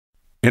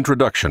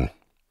Introduction.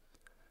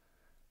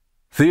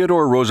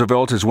 Theodore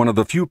Roosevelt is one of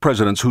the few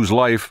presidents whose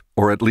life,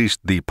 or at least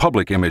the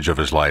public image of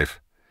his life,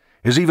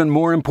 is even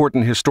more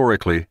important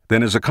historically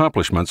than his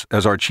accomplishments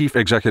as our chief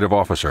executive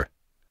officer.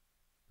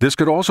 This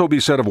could also be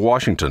said of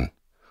Washington,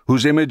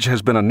 whose image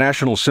has been a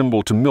national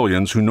symbol to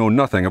millions who know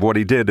nothing of what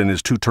he did in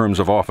his 2 terms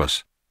of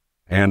office,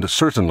 and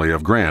certainly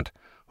of Grant,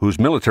 whose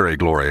military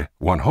glory,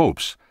 one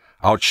hopes,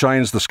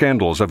 outshines the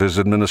scandals of his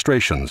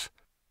administrations,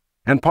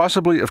 and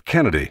possibly of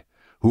Kennedy,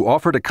 who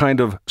offered a kind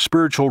of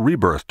spiritual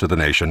rebirth to the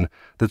nation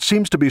that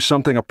seems to be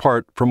something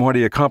apart from what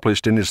he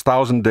accomplished in his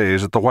 1,000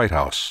 days at the White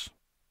House.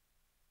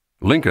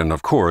 Lincoln,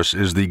 of course,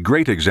 is the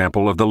great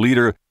example of the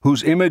leader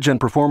whose image and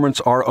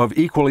performance are of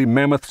equally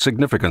mammoth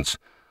significance,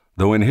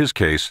 though in his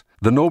case,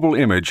 the noble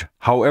image,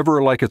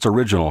 however like its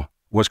original,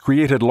 was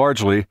created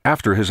largely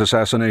after his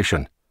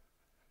assassination.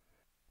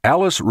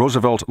 Alice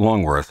Roosevelt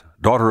Longworth,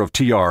 daughter of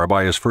T.R.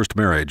 by his first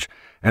marriage,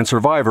 and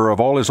survivor of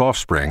all his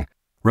offspring,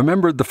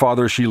 remembered the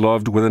father she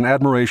loved with an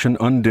admiration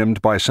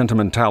undimmed by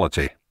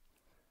sentimentality.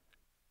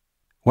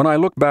 When I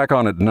look back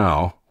on it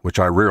now, which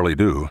I rarely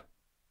do,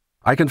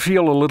 I can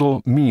feel a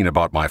little mean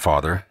about my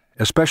father,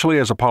 especially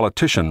as a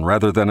politician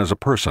rather than as a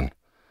person.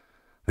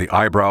 The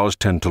eyebrows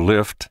tend to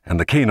lift and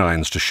the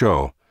canines to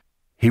show.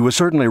 He was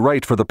certainly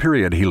right for the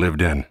period he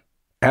lived in.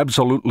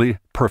 Absolutely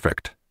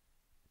perfect.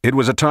 It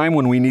was a time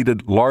when we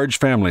needed large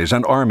families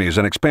and armies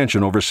and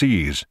expansion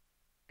overseas.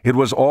 It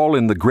was all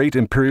in the great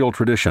imperial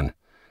tradition,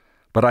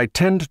 but I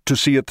tend to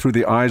see it through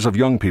the eyes of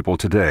young people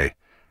today,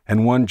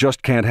 and one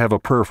just can't have a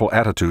prayerful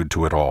attitude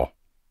to it all.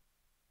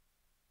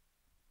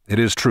 It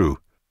is true.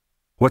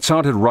 What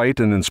sounded right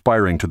and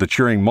inspiring to the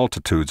cheering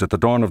multitudes at the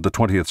dawn of the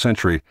 20th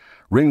century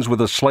rings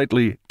with a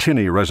slightly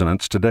tinny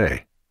resonance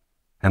today.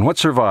 And what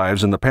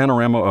survives in the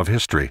panorama of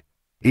history,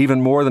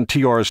 even more than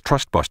T.R.'s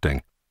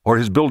trust-busting, or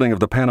his building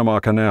of the Panama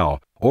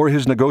Canal, or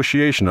his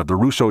negotiation of the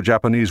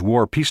Russo-Japanese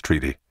War Peace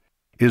Treaty,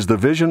 is the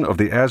vision of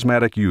the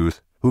asthmatic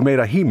youth who made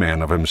a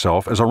he-man of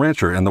himself as a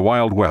rancher in the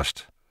Wild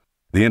West,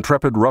 the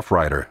intrepid rough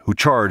rider who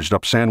charged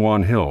up San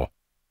Juan Hill,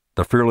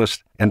 the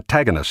fearless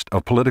antagonist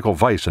of political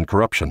vice and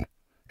corruption,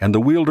 and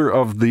the wielder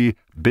of the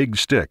Big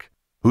Stick,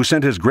 who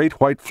sent his great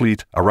white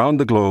fleet around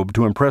the globe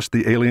to impress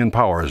the alien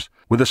powers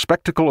with the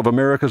spectacle of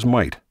America's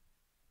might.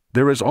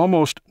 There is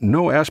almost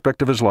no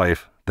aspect of his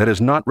life that is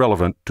not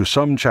relevant to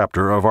some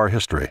chapter of our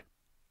history.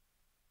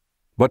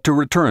 But to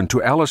return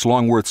to Alice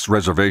Longworth's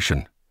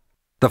reservation,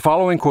 the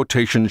following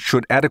quotation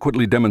should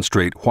adequately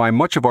demonstrate why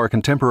much of our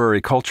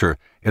contemporary culture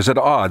is at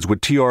odds with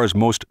T.R.'s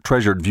most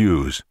treasured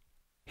views.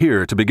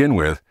 Here, to begin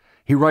with,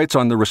 he writes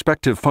on the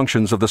respective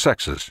functions of the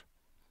sexes.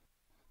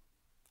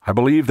 I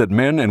believe that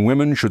men and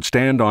women should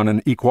stand on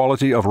an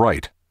equality of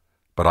right,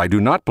 but I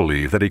do not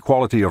believe that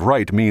equality of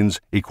right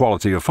means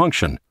equality of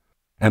function,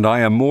 and I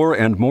am more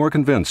and more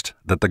convinced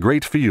that the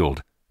great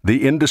field,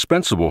 the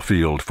indispensable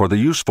field for the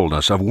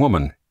usefulness of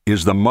woman,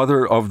 is the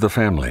mother of the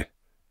family.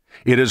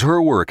 It is her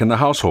work in the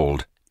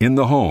household, in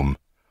the home,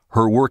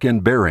 her work in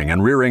bearing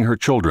and rearing her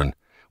children,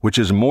 which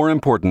is more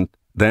important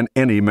than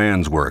any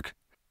man's work.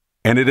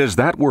 And it is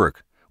that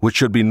work which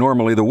should be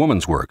normally the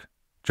woman's work,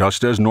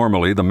 just as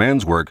normally the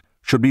man's work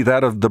should be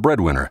that of the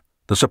breadwinner,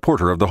 the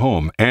supporter of the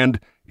home, and,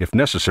 if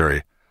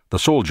necessary, the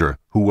soldier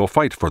who will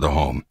fight for the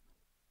home.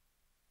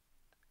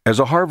 As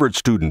a Harvard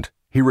student,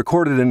 he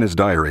recorded in his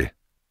diary,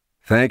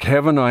 "Thank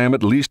heaven I am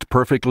at least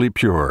perfectly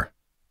pure."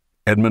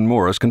 Edmund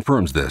Morris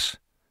confirms this.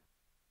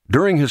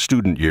 During his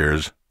student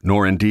years,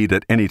 nor indeed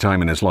at any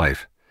time in his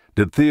life,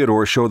 did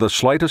Theodore show the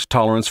slightest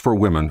tolerance for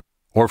women,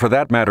 or for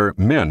that matter,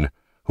 men,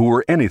 who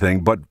were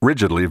anything but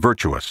rigidly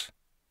virtuous.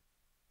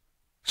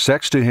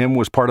 Sex to him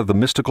was part of the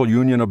mystical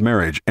union of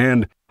marriage,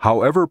 and,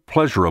 however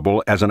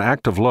pleasurable as an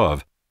act of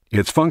love,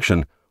 its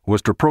function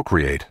was to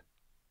procreate.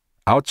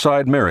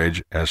 Outside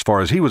marriage, as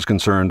far as he was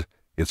concerned,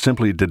 it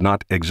simply did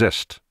not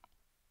exist.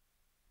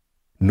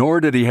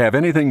 Nor did he have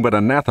anything but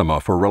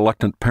anathema for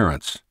reluctant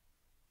parents.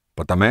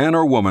 But the man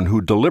or woman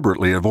who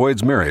deliberately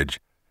avoids marriage,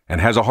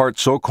 and has a heart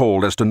so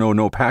cold as to know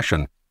no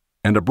passion,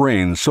 and a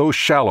brain so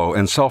shallow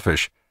and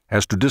selfish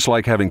as to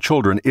dislike having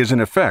children, is in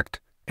effect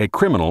a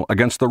criminal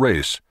against the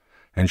race,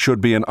 and should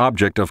be an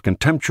object of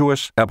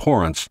contemptuous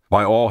abhorrence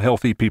by all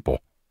healthy people.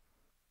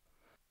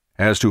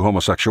 As to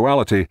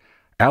homosexuality,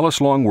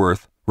 Alice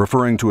Longworth,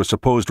 referring to a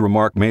supposed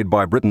remark made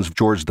by Britain's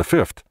George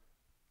V,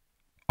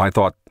 "I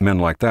thought men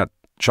like that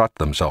shot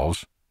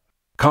themselves,"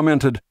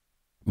 commented,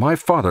 "My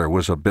father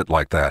was a bit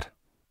like that."